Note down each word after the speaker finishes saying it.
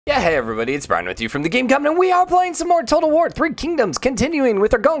Yeah, hey everybody, it's Brian with you from TheGameCommon, and we are playing some more Total War 3 Kingdoms, continuing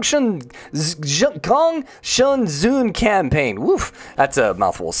with our Gongsun Zan campaign. Woof, that's a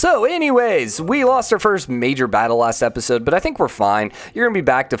mouthful. So anyways, we lost our first major battle last episode, but I think we're fine. You're going to be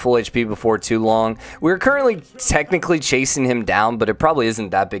back to full HP before too long. We're currently technically chasing him down, but it probably isn't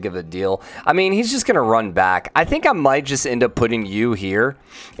that big of a deal. I mean, he's just going to run back. I think I might just end up putting you here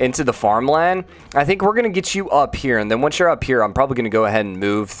into the farmland. I think we're going to get you up here, and then once you're up here, I'm probably going to go ahead and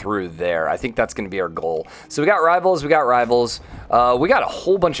move through there. I think that's going to be our goal. So we got rivals. We got a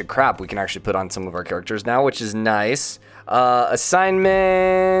whole bunch of crap we can actually put on some of our characters now, which is nice.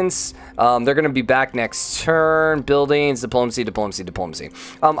 Assignments. They're going to be back next turn. Buildings, diplomacy.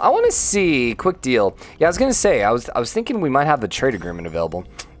 I want to see, quick deal. Yeah, I was going to say, I was thinking we might have a trade agreement available.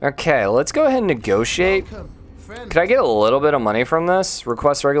 Okay, let's go ahead and negotiate. Could I get a little bit of money from this?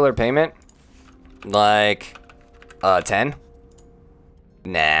 Request regular payment? Like, 10?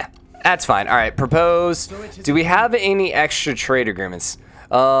 Nah, that's fine. All right, propose. Do we have any extra trade agreements?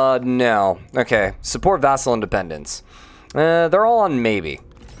 No. Okay, support vassal independence. They're all on maybe.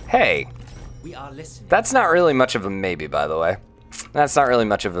 Hey, that's not really much of a maybe, by the way. That's not really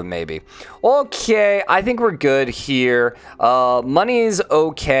much of a maybe. Okay, I think we're good here. Money's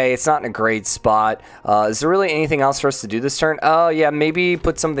okay. It's not in a great spot. Is there really anything else for us to do this turn? Oh, yeah, maybe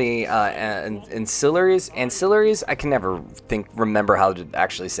put some of the ancillaries. Ancillaries? I can never remember how to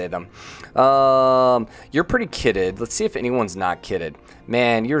actually say them. You're pretty kitted. Let's see if anyone's not kitted.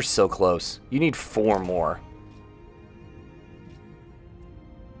 Man, you're so close. You need 4 more.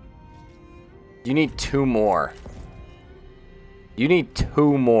 You need 2 more. You need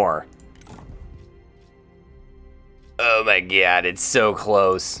 2 more. Oh my god, it's so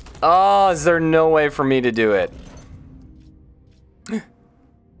close. Oh, is there no way for me to do it?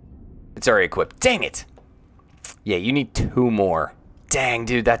 It's already equipped. Dang it. Yeah, you need 2 more. Dang,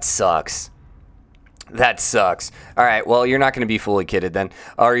 dude, that sucks. That sucks. All right, well, you're not going to be fully kitted then.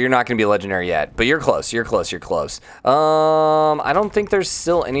 Or you're not going to be legendary yet. But you're close, you're close, you're close. I don't think there's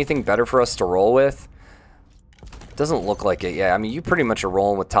still anything better for us to roll with. Doesn't look like it. Yeah, I mean, you pretty much are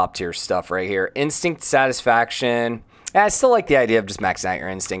rolling with top tier stuff right here. Instinct, satisfaction. Yeah, I still like the idea of just maxing out your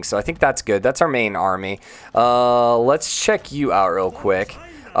instinct, so I think that's good. That's our main army. Let's check you out real quick.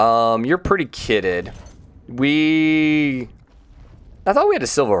 You're pretty kitted. I thought we had a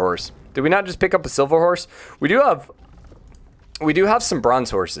silver horse. Did we not just pick up a silver horse? We do have some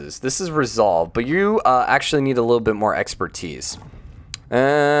bronze horses. This is resolved, but you actually need a little bit more expertise.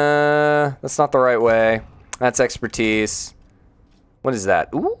 That's not the right way. That's expertise. What is that?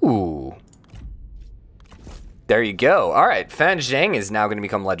 Ooh. There you go. All right. Fan Zhang is now going to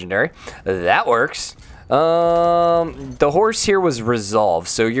become legendary. That works. The horse here was resolved,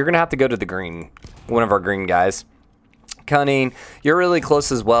 so you're going to have to go to the green. One of our green guys. Cunning. You're really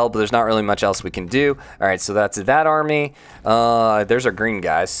close as well, but there's not really much else we can do. All right, so that's that army. There's our green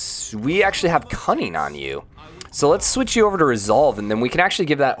guys. We actually have cunning on you. So let's switch you over to resolve, and then we can actually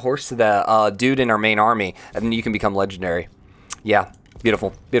give that horse to the dude in our main army, and then you can become legendary. Yeah,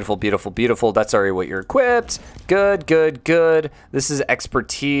 beautiful, beautiful, beautiful, beautiful. That's already what you're equipped. Good, good, good. This is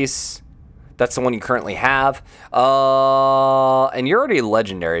expertise. That's the one you currently have. And you're already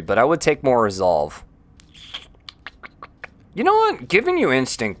legendary, but I would take more resolve. You know what? Giving you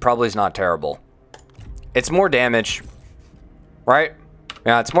instinct probably is not terrible. It's more damage, right?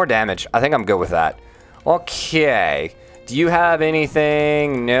 Yeah, it's more damage. I think I'm good with that. Okay. Do you have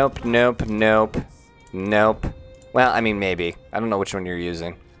anything? Nope, nope, nope, nope. Well, I mean, maybe. I don't know which one you're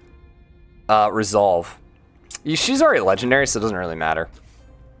using. Resolve. She's already legendary, so it doesn't really matter.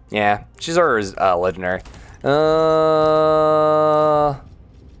 Yeah, she's already legendary.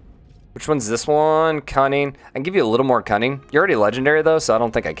 Which one's this one? Cunning. I can give you a little more cunning. You're already legendary, though, so I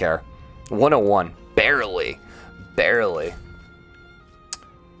don't think I care. 101. Barely. Barely.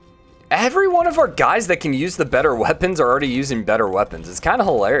 Every one of our guys that can use the better weapons are already using better weapons. It's kind of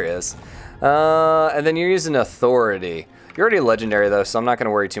hilarious. And then you're using authority. You're already legendary, though, so I'm not going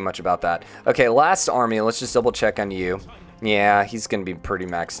to worry too much about that. Okay, last army. Let's just double check on you. Yeah, he's going to be pretty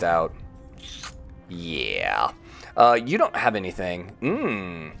maxed out. Yeah. You don't have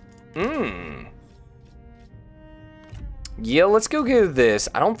anything. Yeah, let's go get this.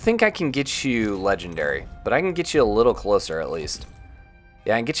 I don't think I can get you legendary, but I can get you a little closer at least.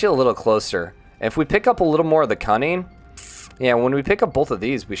 Yeah, I can get you a little closer. And if we pick up a little more of the cunning, yeah, when we pick up both of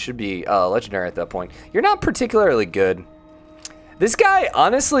these, we should be legendary at that point. You're not particularly good. This guy,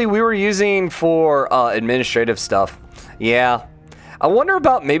 honestly, we were using for administrative stuff. Yeah. I wonder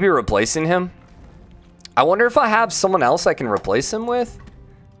about maybe replacing him. I wonder if I have someone else I can replace him with.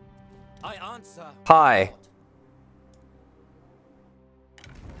 Hi.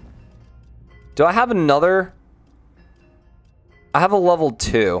 Do I have another? I have a level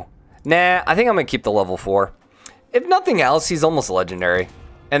 2. Nah, I think I'm going to keep the level 4. If nothing else, he's almost legendary.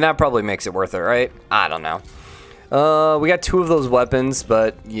 And that probably makes it worth it, right? I don't know. We got 2 of those weapons,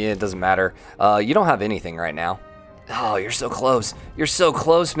 but yeah, it doesn't matter. You don't have anything right now. Oh, you're so close. You're so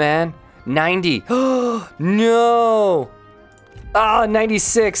close, man. 90. No. Ah,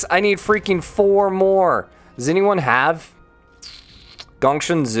 96. I need freaking 4 more. Does anyone have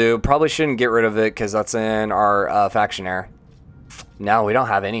Gongsun Zan? Probably shouldn't get rid of it because that's in our faction era. No, we don't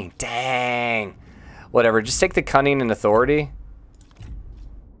have any. Dang. Whatever. Just take the cunning and authority.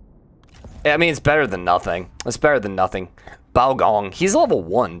 I mean, it's better than nothing. It's better than nothing. Bao Gong. He's level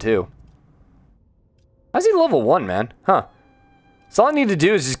 1, too. How's he level 1, man? Huh. So all I need to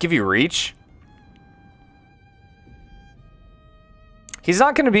do is just give you reach. He's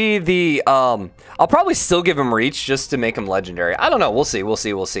not going to be the... I'll probably still give him reach just to make him legendary. I don't know. We'll see. We'll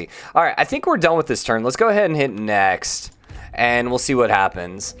see. We'll see. All right. I think we're done with this turn. Let's go ahead and hit next. And we'll see what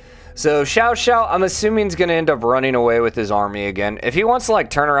happens. So Xiao Xiao, I'm assuming he's going to end up running away with his army again. If he wants to like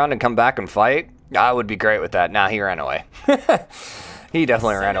turn around and come back and fight, I would be great with that. Nah, he ran away. He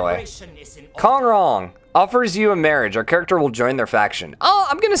definitely ran away. Kongrong offers you a marriage. Our character will join their faction. Oh,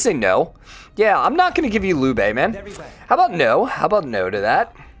 I'm going to say no. Yeah, I'm not going to give you Liu Bei, man. How about no? How about no to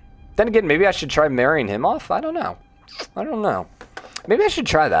that? Then again, maybe I should try marrying him off. I don't know. I don't know. Maybe I should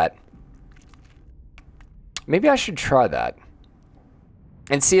try that. Maybe I should try that.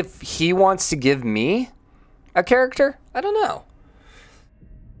 And see if he wants to give me a character? I don't know.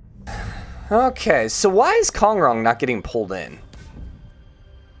 Okay, so why is Kongrong not getting pulled in?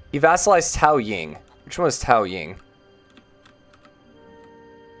 He vassalized Tao Ying. Which one was Tao Ying?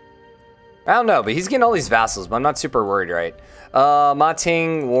 I don't know, but he's getting all these vassals, but I'm not super worried, right? Ma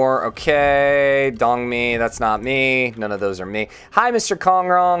Ting, War, okay. Dongmi, that's not me. None of those are me. Hi, Mr.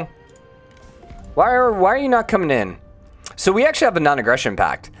 Kongrong. Why are you not coming in? So we actually have a non-aggression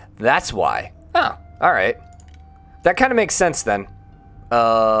pact. That's why. Oh, all right. That kind of makes sense then.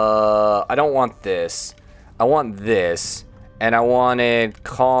 I don't want this. I want this. And I wanted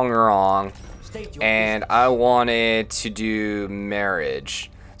Kongrong. And I wanted to do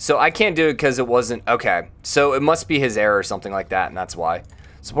marriage. So I can't do it because it wasn't... Okay. So it must be his error or something like that, and that's why.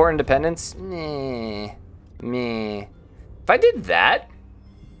 Support independence? Meh. Meh. If I did that...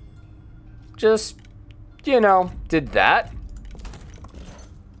 Just... You know, did that.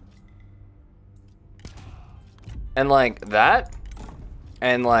 And like that.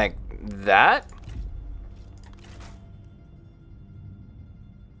 And like that.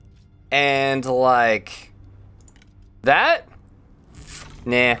 And like that.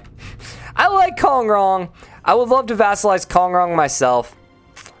 Nah. I like Kongrong. I would love to vassalize Kongrong myself.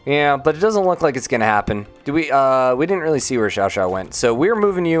 Yeah, but it doesn't look like it's gonna happen. We didn't really see where Xiao Xiao went. So we're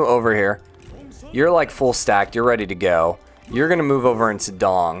moving you over here. You're like full stacked. You're ready to go. You're going to move over into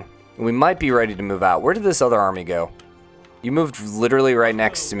Dong. We might be ready to move out. Where did this other army go? You moved literally right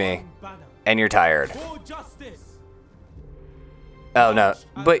next to me. And you're tired. Oh, no.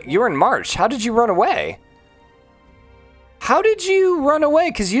 But you were in March. How did you run away? How did you run away?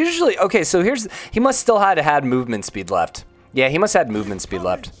 Because usually... Okay, so here's... He must still had movement speed left. Yeah, he must have had movement speed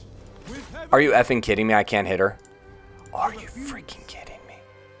left. Are you effing kidding me? I can't hit her. Are you freaking kidding?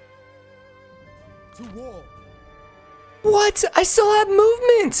 What? I still have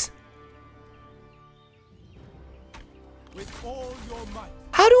movement.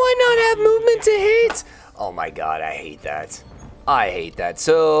 How do I not have movement to hit? Oh my god, I hate that. I hate that.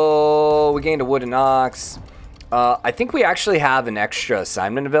 So we gained a wooden ox. I think we actually have an extra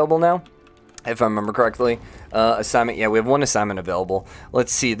assignment available now, if I remember correctly. Assignment, yeah, we have 1 assignment available.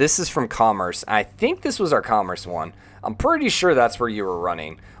 Let's see, this is from commerce. I think this was our commerce one. I'm pretty sure that's where you were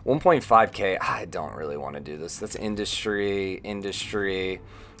running. 1.5k. I don't really want to do this. That's industry. Dang,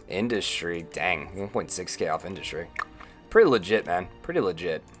 1.6k off industry. Pretty legit, man. Pretty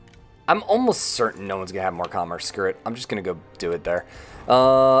legit. I'm almost certain no one's going to have more commerce. Screw it. I'm just going to go do it there.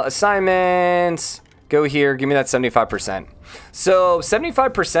 Assignments. Go here. Give me that 75%. So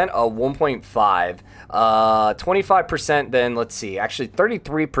 75% of 1.5. 25% then, let's see. Actually,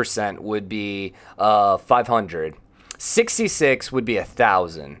 33% would be 500. 66 would be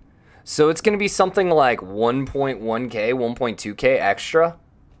 1,000. So it's going to be something like 1.1k, 1.2k extra,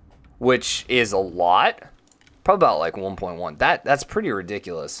 which is a lot. Probably about like 1.1. That's pretty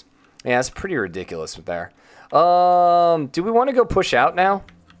ridiculous. Yeah, that's pretty ridiculous with there. Do we want to go push out now?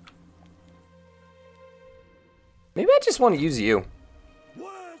 Maybe I just want to use you.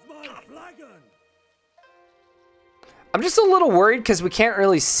 I'm just a little worried because we can't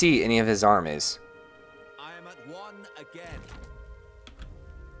really see any of his armies.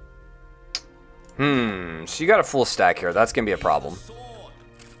 So you got a full stack here. That's going to be a problem.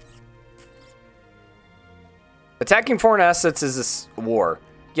 Attacking foreign assets is this war.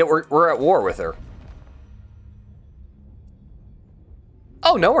 Yeah, we're at war with her.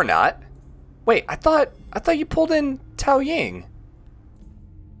 Oh, no, we're not. Wait, I thought you pulled in Tao Ying.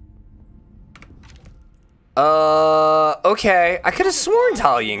 Okay. I could have sworn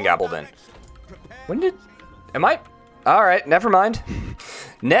Tao Ying got pulled in. All right, never mind.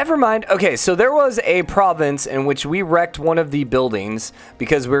 Never mind. Okay, so there was a province in which we wrecked one of the buildings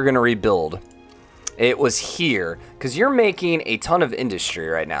because we were going to rebuild. It was here, because you're making a ton of industry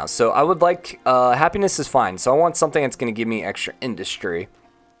right now. So I would like, happiness is fine. So I want something that's going to give me extra industry.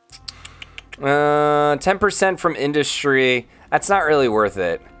 10% from industry. That's not really worth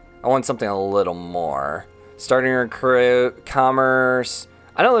it. I want something a little more. Starting recruit, commerce.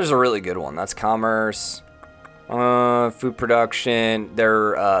 I know there's a really good one. That's commerce. Food production.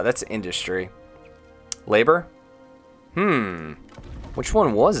 That's industry. Labor? Which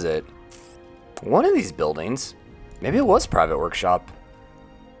one was it? One of these buildings. Maybe it was private workshop.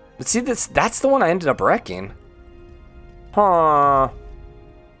 But see, that's the one I ended up wrecking. Huh.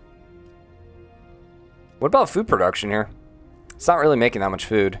 What about food production here? It's not really making that much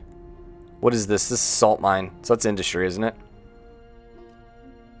food. What is this? This is salt mine. So that's industry, isn't it?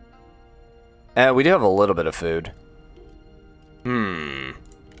 We do have a little bit of food.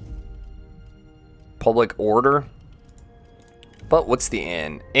 Public order. But what's the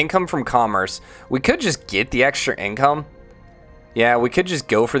in? Income from commerce. We could just get the extra income. Yeah, we could just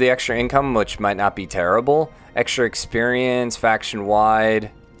go for the extra income, which might not be terrible. Extra experience,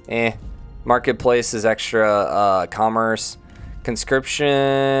 faction-wide. Marketplace is extra commerce.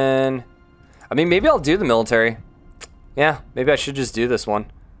 Conscription. I mean, maybe I'll do the military. Yeah, maybe I should just do this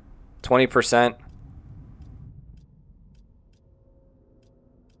one. 20%.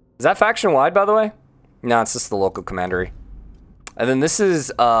 Is that faction-wide, by the way? No, it's just the local commandery. And then this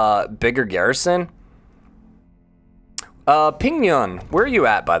is bigger Garrison. Pingyun, where are you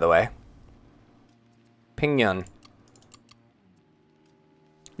at, by the way? Pingyun.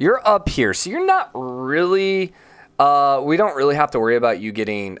 You're up here, so you're not really... we don't really have to worry about you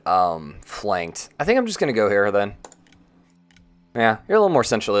getting flanked. I think I'm just going to go here, then. Yeah, you're a little more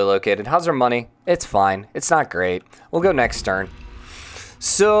centrally located. How's our money? It's fine. It's not great. We'll go next turn.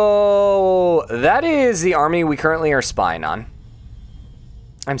 So, that is the army we currently are spying on.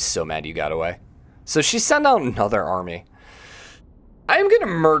 I'm so mad you got away. So she sent out another army. I am going to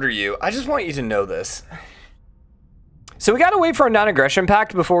murder you. I just want you to know this. So we got to wait for a non-aggression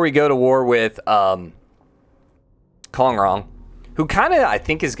pact before we go to war with Kongrong, who kind of, I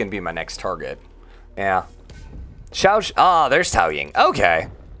think, is going to be my next target. Yeah. There's Tao Ying. Okay.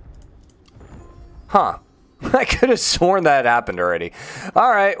 Huh. I could have sworn that happened already. All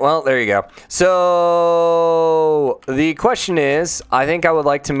right, well, there you go. So the question is, I think I would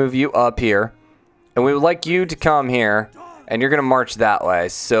like to move you up here, and we would like you to come here, and you're going to march that way.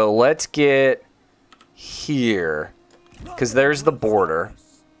 So let's get here, because there's the border.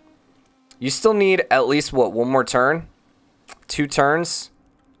 You still need at least, what, one more turn? 2 turns?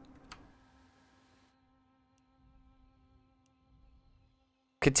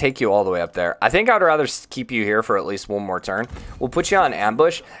 Could take you all the way up there. I think I'd rather keep you here for at least one more turn. We'll put you on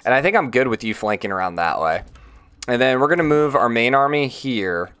ambush, and I think I'm good with you flanking around that way. And then we're going to move our main army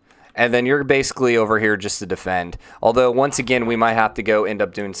here, and then you're basically over here just to defend. Although, once again, we might have to go end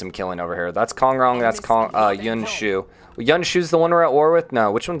up doing some killing over here. That's Kongrong, that's Yun Shu. Yun Shu's the one we're at war with?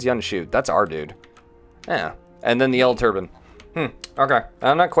 No, which one's Yun Shu? That's our dude. Yeah. And then the Yellow Turban. Okay.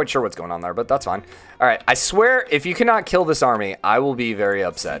 I'm not quite sure what's going on there, but that's fine. All right. I swear, if you cannot kill this army, I will be very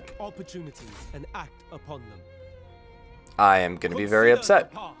upset. Opportunities and act upon them. I am going to be very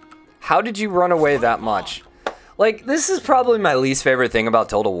upset. How did you run away that much? Like, this is probably my least favorite thing about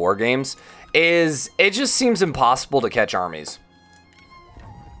Total War games, is it just seems impossible to catch armies.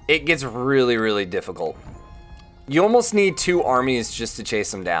 It gets really, really difficult. You almost need 2 armies just to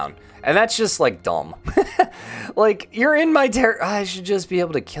chase them down. And that's just, like, dumb. Like, you're in my I should just be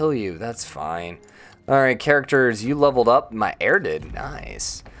able to kill you. That's fine. All right, characters. You leveled up. My heir did.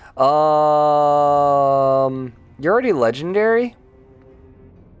 Nice. You're already legendary?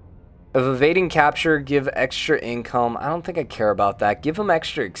 Of evading capture, give extra income. I don't think I care about that. Give them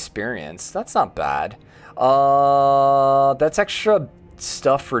extra experience. That's not bad. That's extra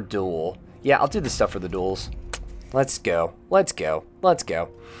stuff for duel. Yeah, I'll do the stuff for the duels. Let's go. Let's go. Let's go.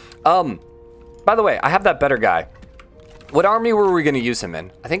 By the way, I have that better guy. What army were we going to use him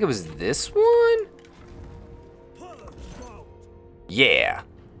in? I think it was this one? Yeah.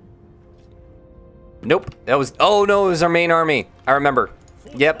 Nope. That was... Oh, no, it was our main army. I remember.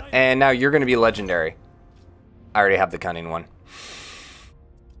 Yep, and now you're going to be legendary. I already have the cunning one.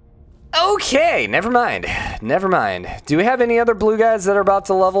 Okay, never mind. Never mind. Do we have any other blue guys that are about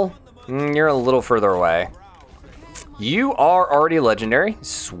to level? You're a little further away. You are already legendary.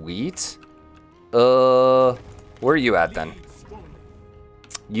 Sweet. Where are you at then?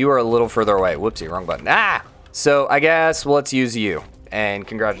 You are a little further away. Whoopsie, wrong button. Ah! So I guess let's use you. And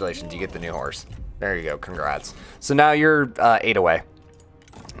congratulations, you get the new horse. There you go, congrats. So now you're 8 away.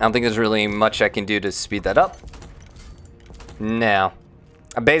 I don't think there's really much I can do to speed that up. No.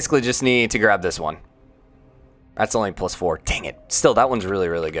 I basically just need to grab this one. That's only +4. Dang it. Still, that one's really,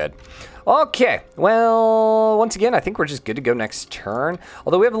 really good. Okay. Well, once again, I think we're just good to go next turn.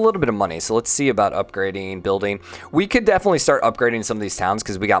 Although we have a little bit of money, so let's see about upgrading, building. We could definitely start upgrading some of these towns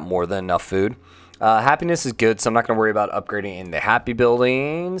because we got more than enough food. Happiness is good, so I'm not going to worry about upgrading in the happy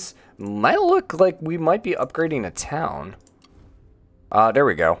buildings. Might look like we might be upgrading a town. There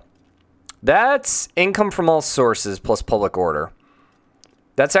we go. That's income from all sources plus public order.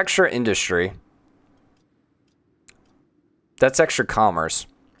 That's extra industry. That's extra commerce.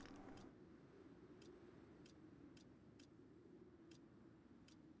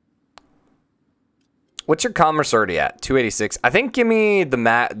 What's your commerce already at? 286. I think give me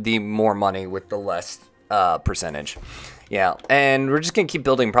the more money with the less percentage. Yeah, and we're just going to keep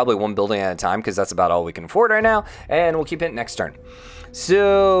building probably one building at a time because that's about all we can afford right now. And we'll keep it next turn.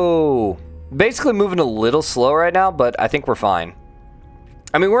 So, basically moving a little slow right now, but I think we're fine.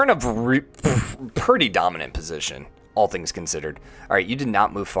 I mean, we're in a pretty dominant position, all things considered. All right, you did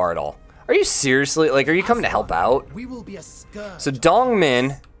not move far at all. Are you seriously? Like, are you coming to help out? We will be a scourge. So,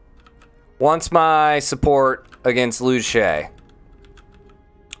 Dongmin wants my support against Lu She.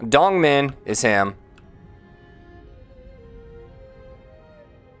 Dongmin is him.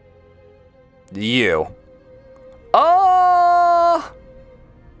 You. Oh!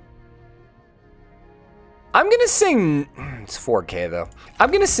 I'm gonna say it's 4K though. I'm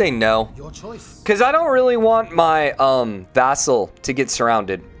gonna say no. Your choice. Because I don't really want my vassal to get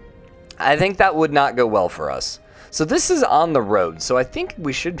surrounded. I think that would not go well for us. So this is on the road, so I think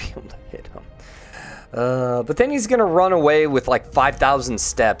we should be able to hit him. But then he's gonna run away with like 5,000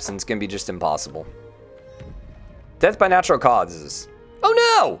 steps, and it's gonna be just impossible. Death by natural causes. Oh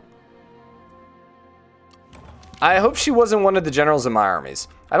no! I hope she wasn't one of the generals in my armies.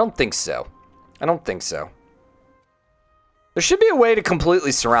 I don't think so. I don't think so. There should be a way to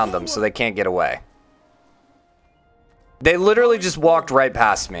completely surround them so they can't get away. They literally just walked right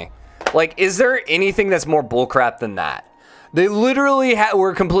past me. Like, is there anything that's more bullcrap than that? They literally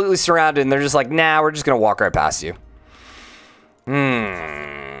were completely surrounded and they're just like, nah, we're just going to walk right past you.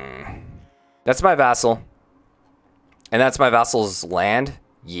 That's my vassal. And that's my vassal's land?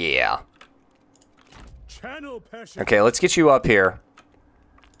 Yeah. Okay, let's get you up here.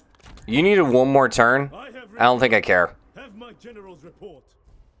 You needed one more turn? I don't think I care. Have my general's report.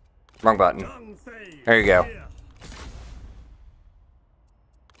 Wrong button. There you go.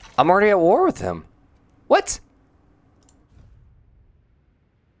 I'm already at war with him. What?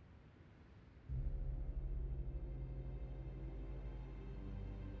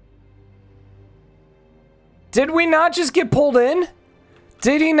 Did we not just get pulled in?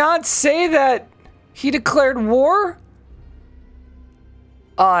 Did he not say that he declared war?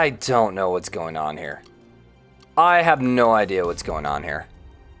 I don't know what's going on here. I have no idea what's going on here.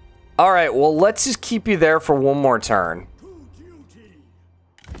 All right, well, let's just keep you there for one more turn.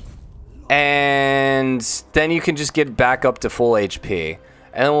 And then you can just get back up to full HP.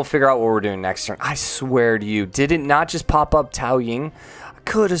 And then we'll figure out what we're doing next turn. I swear to you, did it not just pop up Tao Ying? I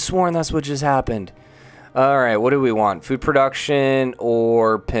could have sworn that's what just happened. All right, what do we want? Food production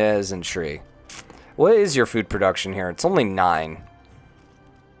or peasantry? What is your food production here? It's only 9.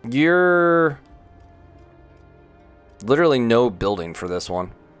 You're literally no building for this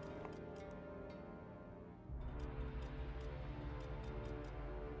one.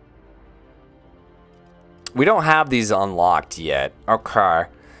 We don't have these unlocked yet. Okay.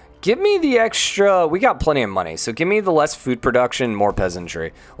 Give me the extra. We got plenty of money, so give me the less food production, more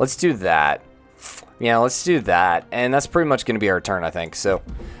peasantry. Let's do that. Yeah, let's do that. And that's pretty much going to be our turn, I think. So,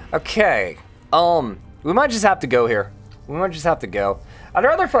 okay. We might just have to go here. We might just have to go. I'd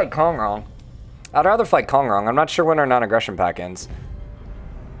rather fight Kongrong. I'd rather fight Kongrong. I'm not sure when our non-aggression pack ends.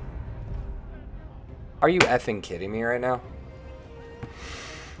 Are you effing kidding me right now?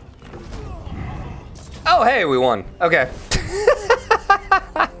 Oh, hey, we won. Okay.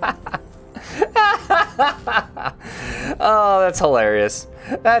 Oh, that's hilarious.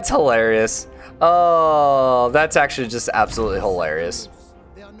 That's hilarious. Oh, that's actually just absolutely hilarious.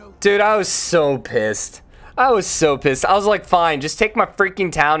 Dude, I was so pissed. I was so pissed. I was like, fine, just take my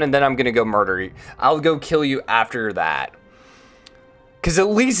freaking town and then I'm gonna go murder you. I'll go kill you after that. Because at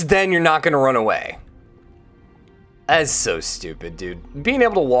least then you're not gonna run away. That's so stupid, dude. Being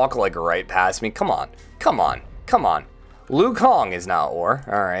able to walk like right past me. Come on. Come on. Come on. Liu Kong is not war.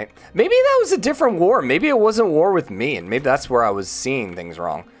 Alright. Maybe that was a different war. Maybe it wasn't war with me. And maybe that's where I was seeing things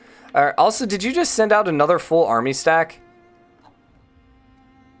wrong. Alright. Also, did you just send out another full army stack?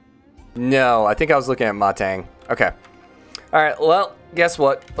 No. I think I was looking at Matang. Okay. Alright. Well, guess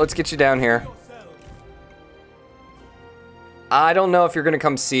what? Let's get you down here. I don't know if you're going to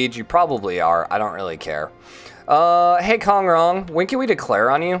come siege. You probably are. I don't really care. Hey, Kongrong, when can we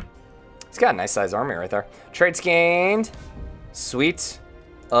declare on you? He's got a nice size army right there. Traits gained. Sweet.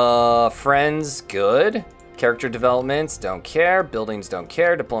 Friends, good. Character developments, don't care. Buildings, don't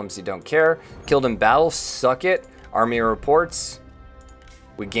care. Diplomacy, don't care. Killed in battle, suck it. Army reports.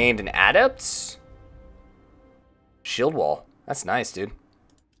 We gained an adept. Shield wall. That's nice, dude.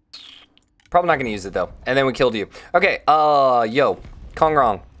 Probably not going to use it, though. And then we killed you. Okay, yo.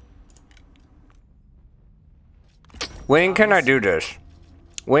 Kongrong. When can I do this?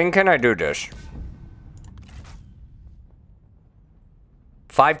 When can I do this?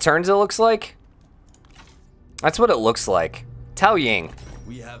 5 turns, it looks like? That's what it looks like. Tao Ying.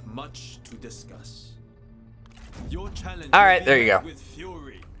 We have much to discuss. Your challenge. All right, there you go. With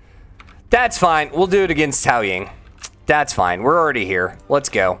fury. That's fine. We'll do it against Tao Ying. That's fine. We're already here. Let's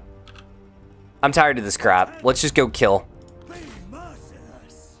go. I'm tired of this crap. Let's just go kill.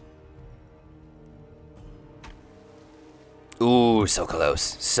 Ooh, so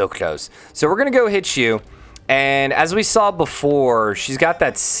close. So close. So we're going to go hit you. And as we saw before, she's got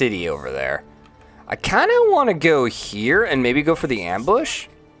that city over there. I kind of want to go here and maybe go for the ambush.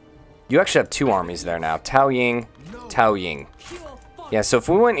 You actually have 2 armies there now. Tao Ying, Tao Ying. Yeah, so if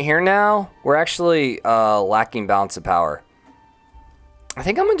we went here now, we're actually lacking balance of power. I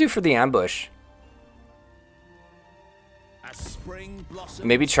think I'm going to do for the ambush.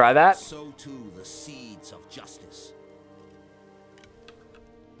 Maybe try that. So too the seeds of justice.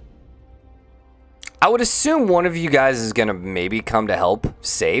 I would assume one of you guys is going to maybe come to help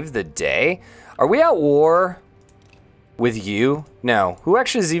save the day. Are we at war with you? No. Who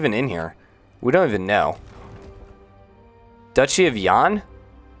actually is even in here? We don't even know. Duchy of Yan?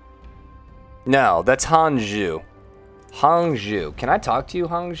 No, that's Hangzhou. Hangzhou. Can I talk to you,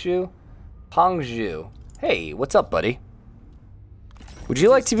 Hangzhou? Hangzhou. Hey, what's up, buddy? Would you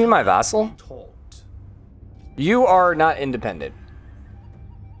like to be my vassal? You are not independent.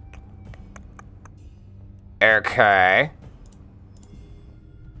 Okay.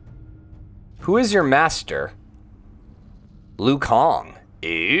 Who is your master? Liu Kong.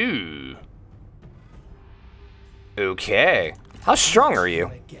 Ooh. Okay. How strong are you?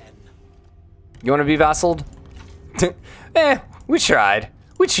 You want to be vassaled? We tried.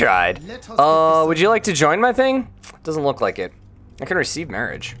 We tried. Would you like to join my thing? Doesn't look like it. I can receive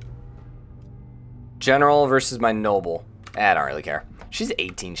marriage. General versus my noble. I don't really care. She's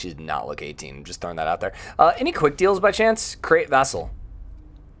 18. She did not look 18. I'm just throwing that out there. Any quick deals by chance? Create vassal.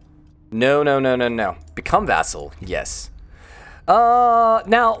 No, no, no, no, no. Become vassal. Yes.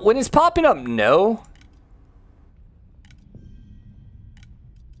 Now, when it's popping up, no.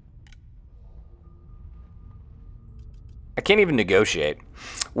 I can't even negotiate.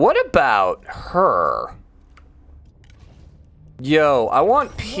 What about her? Yo, I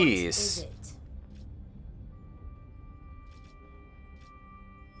want peace.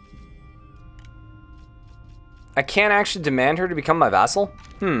 I can't actually demand her to become my vassal?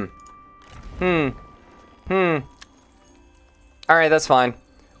 Alright, that's fine.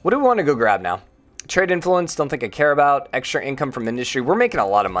 What do we want to go grab now? Trade influence, don't think I care about. Extra income from industry. We're making a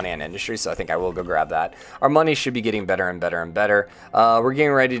lot of money on industry, so I think I will go grab that. Our money should be getting better and better and better. We're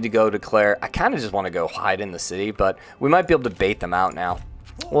getting ready to go declare. I kind of just want to go hide in the city, but we might be able to bait them out now.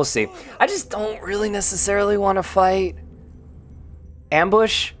 We'll see. I just don't really necessarily want to fight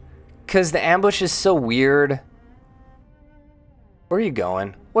ambush, because the ambush is so weird. Where are you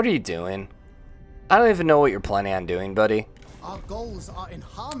going? What are you doing? I don't even know what you're planning on doing, buddy. Our goals are in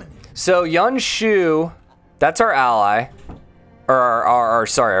harmony. So Yun Shu, that's our ally, or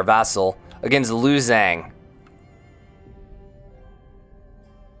our vassal, against Liu Zhang.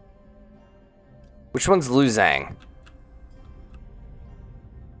 Which one's Liu Zhang?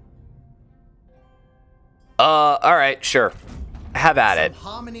 All right, sure. Have at it.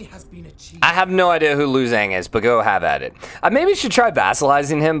 Harmony has been achieved. I have no idea who Liu Zhang is, but go have at it. I maybe should try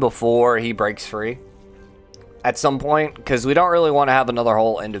vassalizing him before he breaks free. At some point, because we don't really want to have another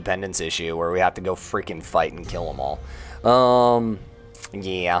whole independence issue where we have to go freaking fight and kill them all.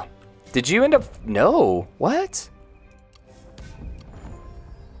 Yeah. Did you end up? No. What?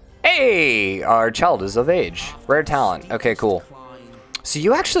 Hey, our child is of age. Rare talent. Okay, cool. So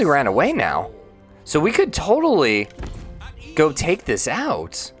you actually ran away now. So we could totally go take this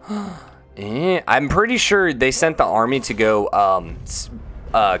out. I'm pretty sure they sent the army to go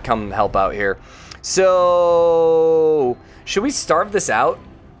come help out here. So should we starve this out?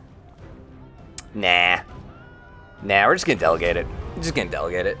 Nah. Nah, we're just gonna delegate it. We're just gonna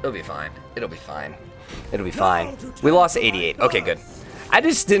delegate it. It'll be fine. It'll be fine. It'll be fine. We lost 88. Okay, good. I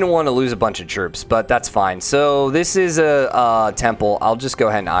just didn't want to lose a bunch of troops, but that's fine. So this is a temple. I'll just go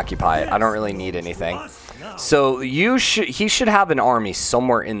ahead and occupy it. I don't really need anything. So he should have an army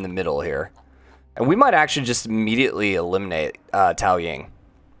somewhere in the middle here. And we might actually just immediately eliminate Tao Ying.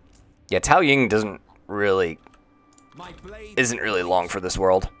 Yeah, Tao Ying isn't really long for this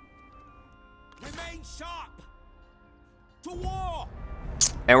world. Remain sharp. To war.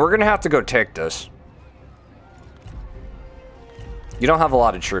 And we're gonna have to go take this. You don't have a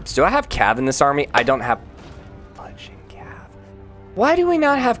lot of troops. Do I have Cav in this army? I don't have fudging Cav. Why do we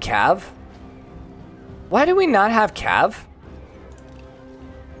not have Cav? Why do we not have Cav?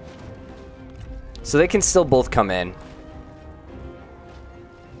 So they can still both come in.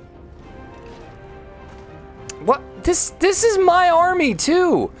 What? This is my army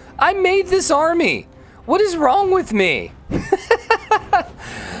too. I made this army. What is wrong with me?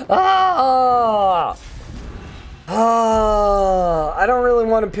 I don't really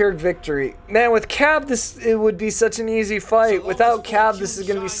want a Pyrrhic victory. Man, with Cav, it would be such an easy fight. Without Cav, this is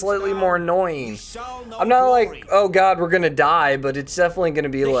going to be slightly more annoying. I'm not like, oh god, we're going to die, but it's definitely going to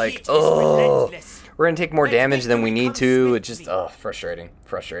be like, oh, we're going to take more damage than we need to. It's just, oh, frustrating,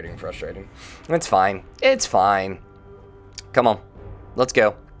 frustrating, frustrating. It's fine. It's fine. Come on. Let's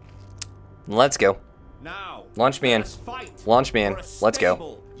go. Let's go. Launch me in. Launch me in. Let's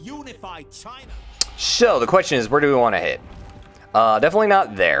go. So, the question is, where do we want to hit? Definitely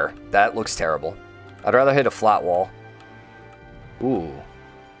not there. That looks terrible. I'd rather hit a flat wall. Ooh.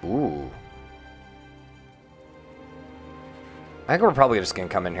 Ooh. I think we're probably just going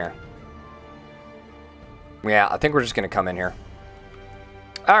to come in here. Yeah, I think we're just going to come in here.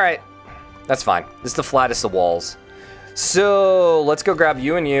 Alright. That's fine. This is the flattest of walls. So, let's go grab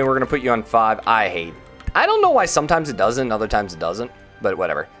you and you. We're going to put you on 5. I don't know why sometimes it doesn't, other times it doesn't. But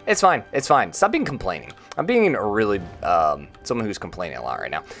whatever. It's fine. It's fine. Stop being complaining. I'm being a really, someone who's complaining a lot right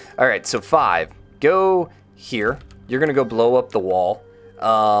now. All right, so 5. Go here. You're going to go blow up the wall.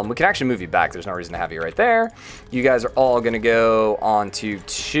 We can actually move you back. There's no reason to have you right there. You guys are all going to go on to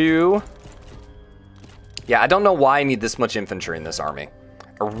 2. Yeah, I don't know why I need this much infantry in this army.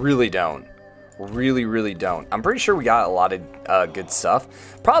 I really don't. Really, really don't. I'm pretty sure we got a lot of good stuff.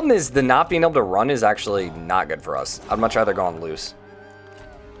 Problem is, the not being able to run is actually not good for us. I'd much rather go on loose.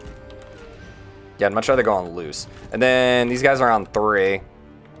 Yeah, I'd much rather go on loose. And then these guys are on 3.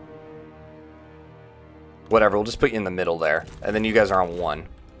 Whatever, we'll just put you in the middle there. And then you guys are on 1.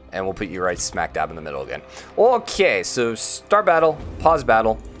 And we'll put you right smack dab in the middle again. Okay, so start battle, pause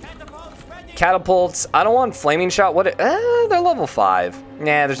battle. Catapults. I don't want flaming shot. What? They're level 5.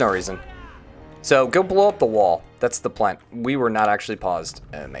 Nah, there's no reason. So go blow up the wall. That's the plan. We were not actually paused.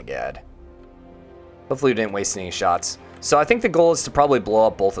 Oh my god. Hopefully we didn't waste any shots. So I think the goal is to probably blow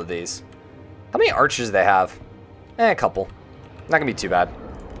up both of these. How many archers do they have? A couple. Not gonna be too bad.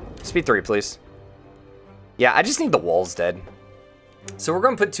 Speed 3, please. Yeah, I just need the walls dead. So we're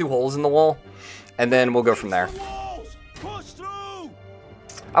gonna put 2 holes in the wall, and then we'll go from there.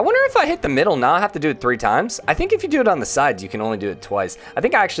 I wonder if I hit the middle now, I have to do it 3 times. I think if you do it on the sides, you can only do it twice. I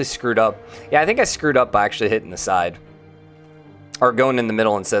think I actually screwed up. Yeah, I think I screwed up by actually hitting the side. Or going in the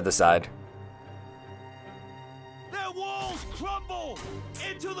middle instead of the side. Their walls crumble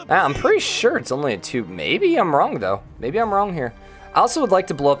into the I'm pretty sure it's only a 2. Maybe I'm wrong, though. Maybe I'm wrong here. I also would like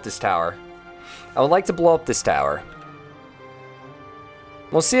to blow up this tower. I would like to blow up this tower.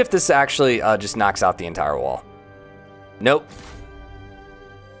 We'll see if this actually just knocks out the entire wall. Nope.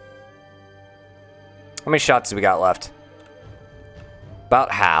 How many shots do we got left?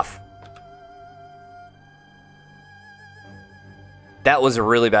 About half. That was a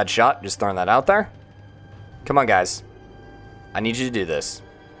really bad shot. Just throwing that out there. Come on, guys. I need you to do this.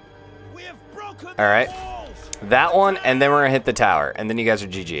 All right. That one, and then we're going to hit the tower. And then you guys are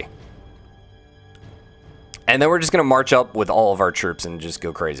GG. And then we're just going to march up with all of our troops and just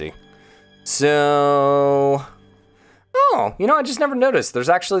go crazy. So... Oh, you know, I just never noticed. There's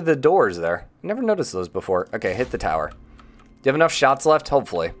actually the doors there. Never noticed those before. Okay, hit the tower. Do you have enough shots left?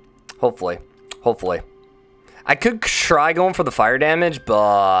 Hopefully. Hopefully. Hopefully. I could try going for the fire damage,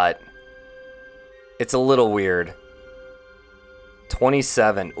 but... it's a little weird.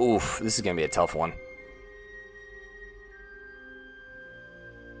 27. Oof, this is going to be a tough one.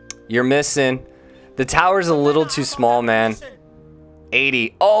 You're missing. The tower's a little too small, man.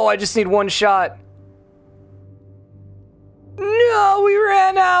 80. Oh, I just need one shot. No, we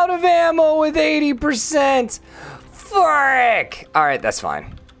ran out of ammo with 80%. Frick. All right, that's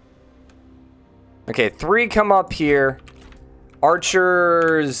fine. Okay, 3 come up here.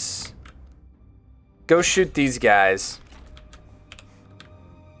 Archers. Go shoot these guys.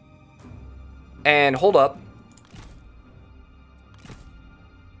 And hold up.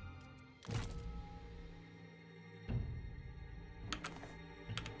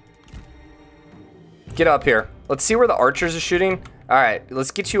 Get up here. Let's see where the archers are shooting. All right,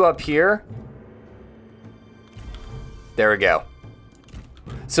 let's get you up here. There we go.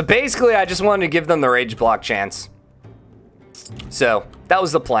 So basically, I just wanted to give them the rage block chance. So that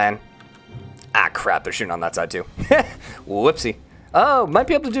was the plan. Ah, crap, they're shooting on that side too. Whoopsie. Oh, might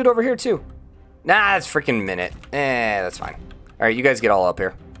be able to do it over here too. Nah, it's freaking minute. That's fine. All right, you guys get all up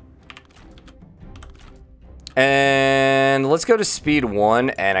here. And let's go to speed 1,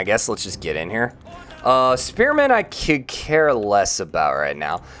 and I guess let's just get in here. Spearmen I could care less about right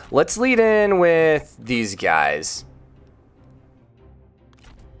now. Let's lead in with these guys.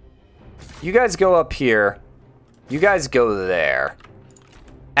 You guys go up here. You guys go there.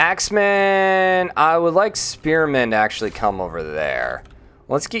 Axemen, I would like spearmen to actually come over there.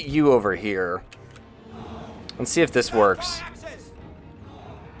 Let's get you over here. Let's see if this works.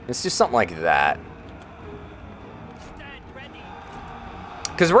 Let's do something like that.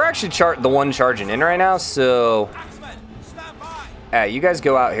 Because we're actually the one charging in right now, so... Yeah, you guys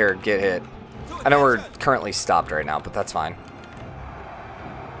go out here, get hit. I know we're currently stopped right now, but that's fine.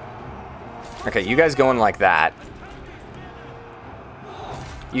 Okay, you guys go in like that.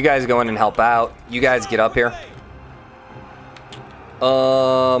 You guys go in and help out. You guys get up here.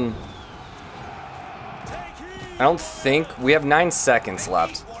 I don't think... We have 9 seconds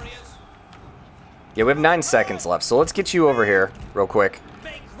left. Yeah, we have 9 seconds left, so let's get you over here real quick.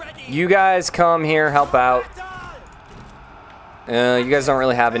 You guys come here, help out. You guys don't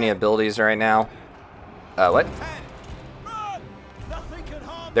really have any abilities right now. What?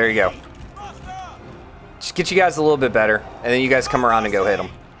 There you go. Just get you guys a little bit better, and then you guys come around and go hit them.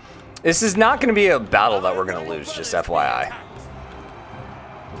 This is not going to be a battle that we're going to lose, just FYI.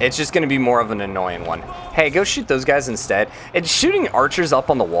 It's just going to be more of an annoying one. Hey, go shoot those guys instead. And shooting archers up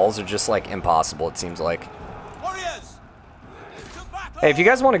on the walls are just, like, impossible, it seems like. Hey, if you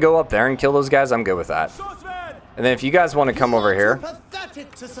guys want to go up there and kill those guys, I'm good with that. And then if you guys want to come over here,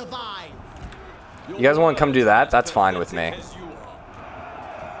 you guys want to come do that, that's fine with me.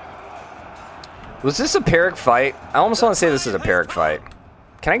 Was this a Pyrrhic fight? I almost want to say this is a Pyrrhic fight.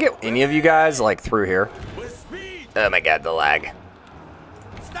 Can I get any of you guys, like, through here? Oh my god, the lag.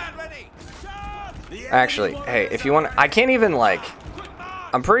 Actually, hey, if you want... I can't even, like...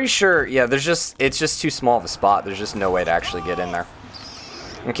 I'm pretty sure... Yeah, there's just... It's just too small of a spot. There's just no way to actually get in there.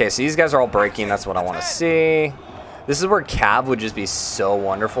 Okay, so these guys are all breaking. That's what I want to see. This is where Cav would just be so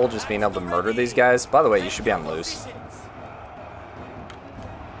wonderful, just being able to murder these guys. By the way, you should be on loose.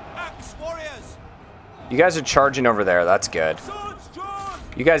 You guys are charging over there. That's good.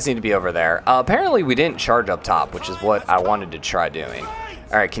 You guys need to be over there. Apparently, we didn't charge up top, which is what I wanted to try doing.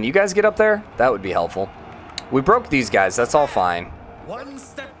 All right, can you guys get up there? That would be helpful. We broke these guys. That's all fine. One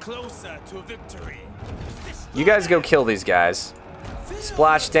step closer to victory. You guys go kill these guys.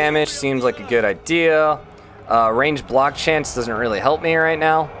 Splash damage seems like a good idea. Range block chance doesn't really help me right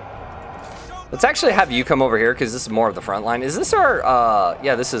now. Let's actually have you come over here because this is more of the front line. Is this our,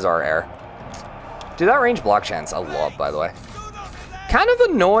 yeah, this is our air. Dude, that range block chance I love, by the way. Kind of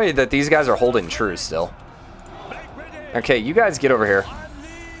annoyed that these guys are holding true still. Okay, you guys get over here.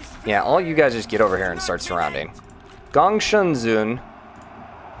 Yeah, all you guys just get over here and start surrounding. Gongsun Zan,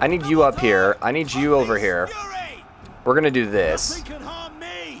 I need you up here. I need you over here. We're going to do this.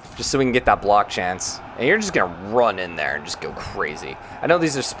 Just so we can get that block chance. And you're just going to run in there and just go crazy. I know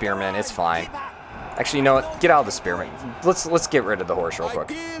these are spearmen. It's fine. Actually, you know what? Get out of the spearmen. Let's get rid of the horse real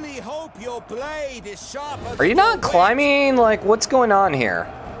quick. Are you not climbing? Like, what's going on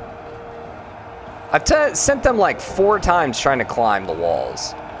here? I've sent them like 4 times trying to climb the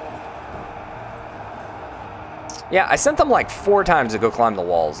walls. Yeah, I sent them like 4 times to go climb the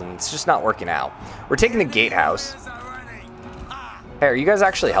walls, and it's just not working out. We're taking the gatehouse. Hey, are you guys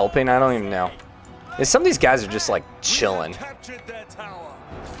actually helping? I don't even know. And some of these guys are just like chilling.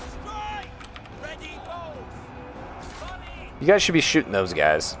 You guys should be shooting those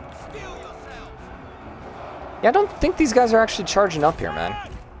guys. Yeah, I don't think these guys are actually charging up here, man.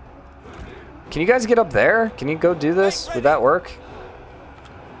 Can you guys get up there? Can you go do this? Would that work?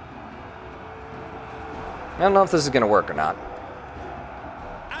 don't know if this is going to work or not.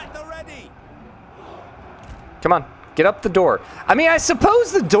 At the ready. Come on, get up the door. I mean, I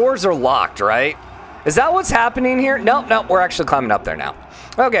suppose the doors are locked, right? Is that what's happening here? No, we're actually climbing up there now.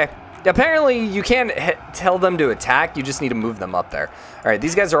 Okay. Apparently, you can't tell them to attack. You just need to move them up there. All right,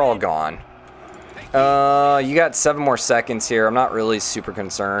 these guys are all gone. You got 7 more seconds here. I'm not really super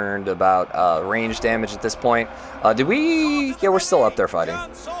concerned about range damage at this point. Did we? Yeah, we're still up there fighting.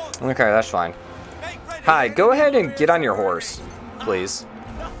 Okay, that's fine. Hi, go ahead and get on your horse, please.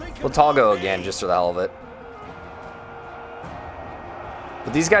 We'll toggle again just for the hell of it.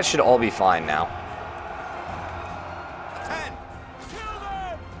 But these guys should all be fine now.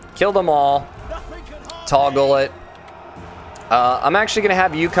 Kill them all. Toggle it. I'm actually going to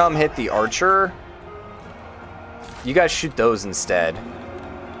have you come hit the archer. You guys shoot those instead.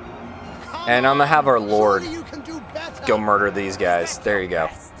 And I'm going to have our lord go murder these guys. There you go.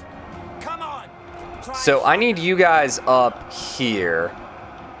 So I need you guys up here.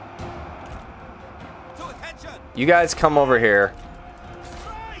 You guys come over here.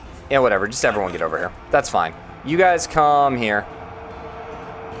 Yeah, whatever. Just everyone get over here. That's fine. You guys come here.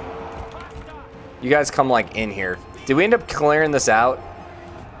 You guys come, like, in here. Did we end up clearing this out?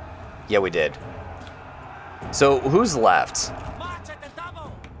 Yeah, we did. So, who's left?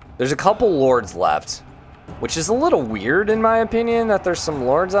 There's a couple lords left. Which is a little weird, in my opinion, that there's some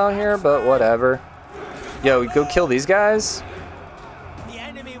lords out here, but whatever. Yo, go kill these guys. The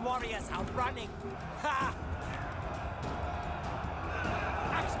enemy warriors are running. Ha!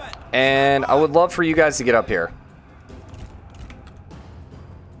 And I would love for you guys to get up here.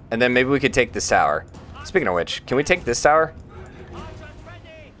 And then maybe we could take this tower. Speaking of which, can we take this tower?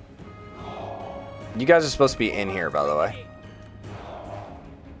 You guys are supposed to be in here, by the way.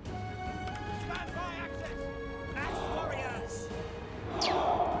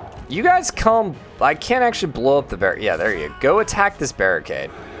 You guys come... I can't actually blow up the barricade. Yeah, there you go. Go attack this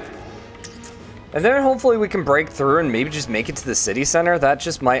barricade. And then hopefully we can break through and maybe just make it to the city center. That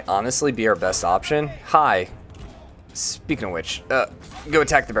just might honestly be our best option. Hi. Speaking of which, go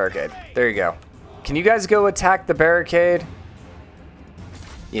attack the barricade. There you go. Can you guys go attack the barricade?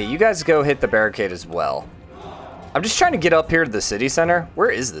 Yeah, you guys go hit the barricade as well. I'm just trying to get up here to the city center. Where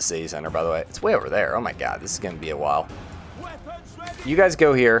is the city center, by the way? It's way over there. Oh my god, this is going to be a while. You guys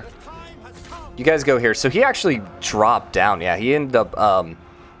go here. You guys go here. So he actually dropped down. Yeah, he ended up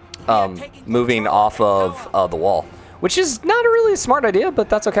moving off of the wall. Which is not really a smart idea, but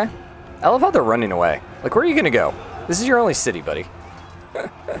that's okay. I love how they're running away. Like, where are you going to go? This is your only city, buddy.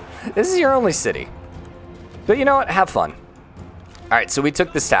 This is your only city. But you know what? Have fun. Alright, so we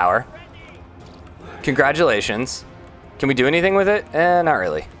took this tower. Congratulations. Can we do anything with it? Not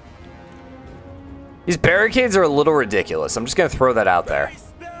really. These barricades are a little ridiculous. I'm just going to throw that out there.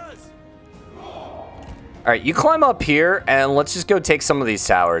 Alright, you climb up here, and let's just go take some of these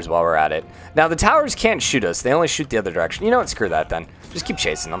towers while we're at it. Now, the towers can't shoot us. They only shoot the other direction. You know what? Screw that, then. Just keep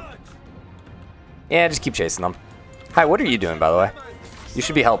chasing them. Yeah, just keep chasing them. Hi, what are you doing, by the way? You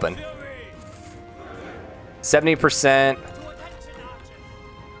should be helping. 70%. I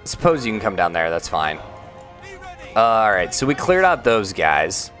suppose you can come down there. That's fine. Alright, so we cleared out those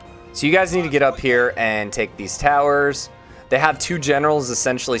guys. So you guys need to get up here and take these towers. They have 2 generals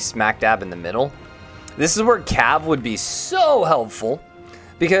essentially smack dab in the middle. This is where Cav would be so helpful,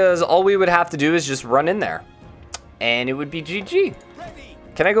 because all we would have to do is just run in there. And it would be GG.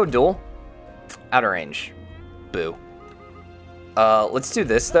 Can I go duel? Out of range. Boo. Let's do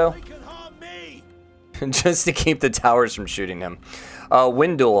this, though. Just to keep the towers from shooting him.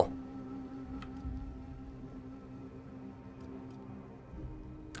 Wind duel.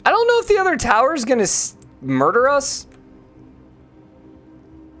 I don't know if the other tower is going to murder us.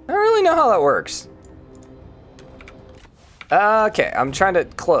 I don't really know how that works. Okay, I'm trying to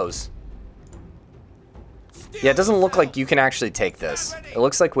close. Yeah, it doesn't look like you can actually take this. It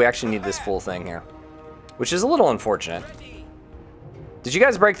looks like we actually need this full thing here, which is a little unfortunate. Did you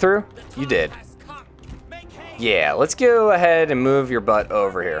guys break through? You did. Yeah, let's go ahead and move your butt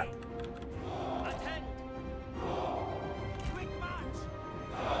over here.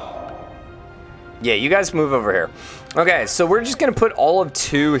 Yeah, you guys move over here. Okay, so we're just going to put all of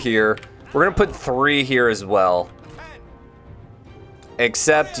 2 here. We're going to put 3 here as well.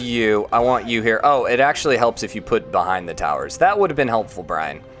 Except you. I want you here. Oh, it actually helps if you put behind the towers. That would have been helpful,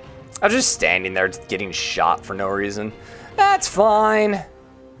 Brian. I was just standing there getting shot for no reason. That's fine.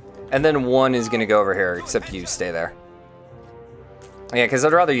 And then 1 is going to go over here, except you stay there. Yeah, because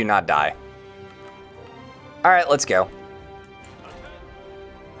I'd rather you not die. Alright, let's go.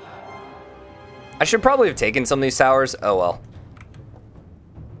 I should probably have taken some of these towers. Oh, well.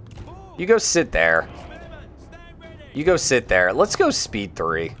 You go sit there. You go sit there. Let's go speed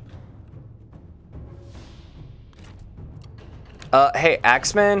 3. Hey,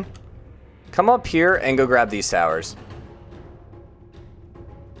 Axeman, come up here and go grab these towers.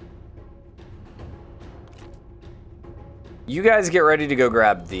 You guys get ready to go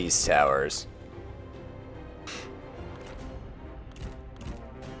grab these towers.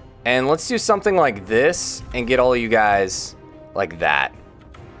 And let's do something like this and get all you guys like that.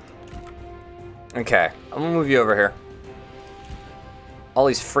 Okay, I'm gonna move you over here. All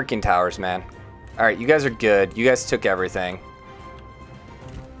these freaking towers, man. All right, you guys are good. You guys took everything.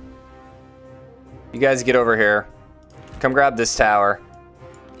 You guys get over here. Come grab this tower.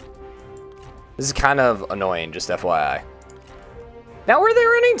 This is kind of annoying, just FYI. Now where are they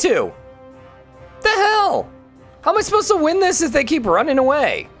running to? The hell? How am I supposed to win this if they keep running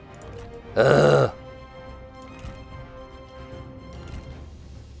away? Ugh.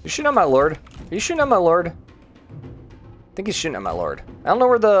 You shooting at my lord? Are you shooting at my lord? I think he's shooting at my lord. I don't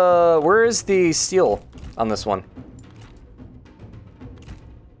know where is the steel on this one?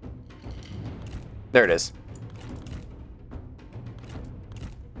 There it is.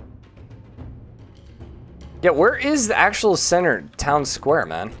 Yeah, where is the actual center town square,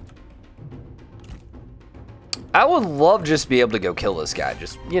 man? I would love just be able to go kill this guy.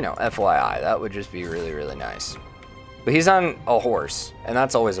 Just, you know, FYI. That would just be really, really nice. But he's on a horse, and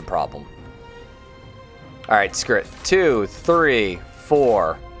that's always a problem. All right, screw it. 2, 3,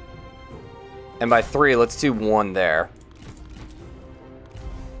 4. And by 3, let's do 1 there.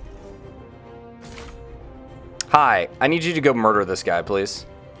 Hi, I need you to go murder this guy, please.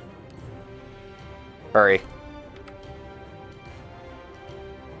 Hurry.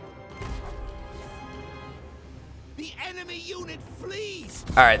 The enemy unit flees.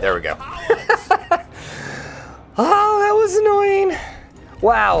 All right, there we go. Oh, that was annoying.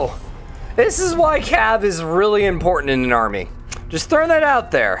 Wow. This is why cav is really important in an army. Just throwing that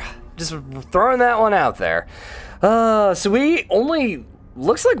out there. Just throwing that one out there. So we only...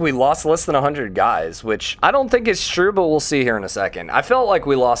 Looks like we lost less than 100 guys, which I don't think is true, but we'll see here in a second. I felt like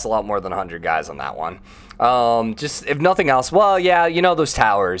we lost a lot more than 100 guys on that one. Just, if nothing else, well, yeah, you know those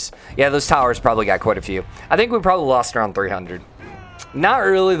towers. Yeah, those towers probably got quite a few. I think we probably lost around 300. Not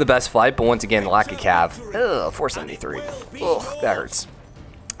really the best fight, but once again, lack of cav. Ugh, 473. Ugh, that hurts.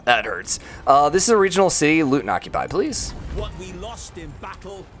 That hurts. This is a regional city. Loot and occupy, please. What we lost in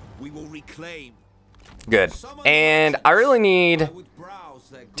battle, we will reclaim. Good. And I really need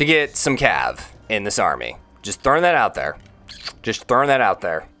to get some cav in this army. Just throwing that out there. Just throwing that out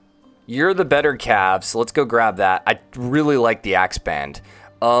there. You're the better cav, so let's go grab that. I really like the axe band.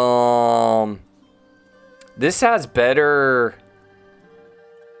 This has better...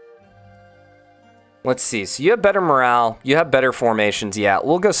 Let's see. So you have better morale. You have better formations. Yeah,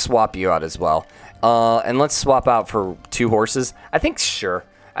 we'll go swap you out as well. And let's swap out for 2 horses. I think, sure.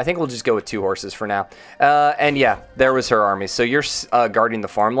 I think we'll just go with 2 horses for now. And yeah, there was her army. So you're guarding the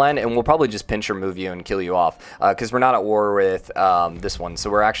farmland, and we'll probably just pinch or move you and kill you off. Because we're not at war with this one. So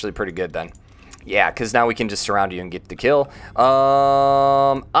we're actually pretty good then. Yeah, because now we can just surround you and get the kill.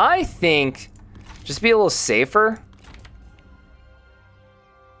 I think just be a little safer.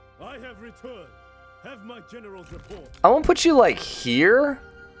 I have returned. Have my general's report. I won't put you like here.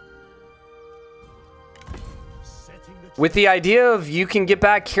 With the idea of you can get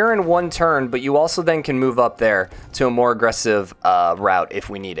back here in 1 turn, but you also then can move up there to a more aggressive route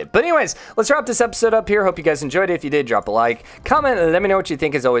if we need it. But anyways, let's wrap this episode up here. Hope you guys enjoyed it. If you did, drop a like, comment, and let me know what you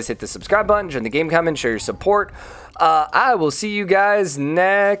think. As always, hit the subscribe button, join the game comment, show your support. I will see you guys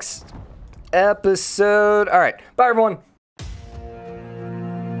next episode. All right, bye everyone.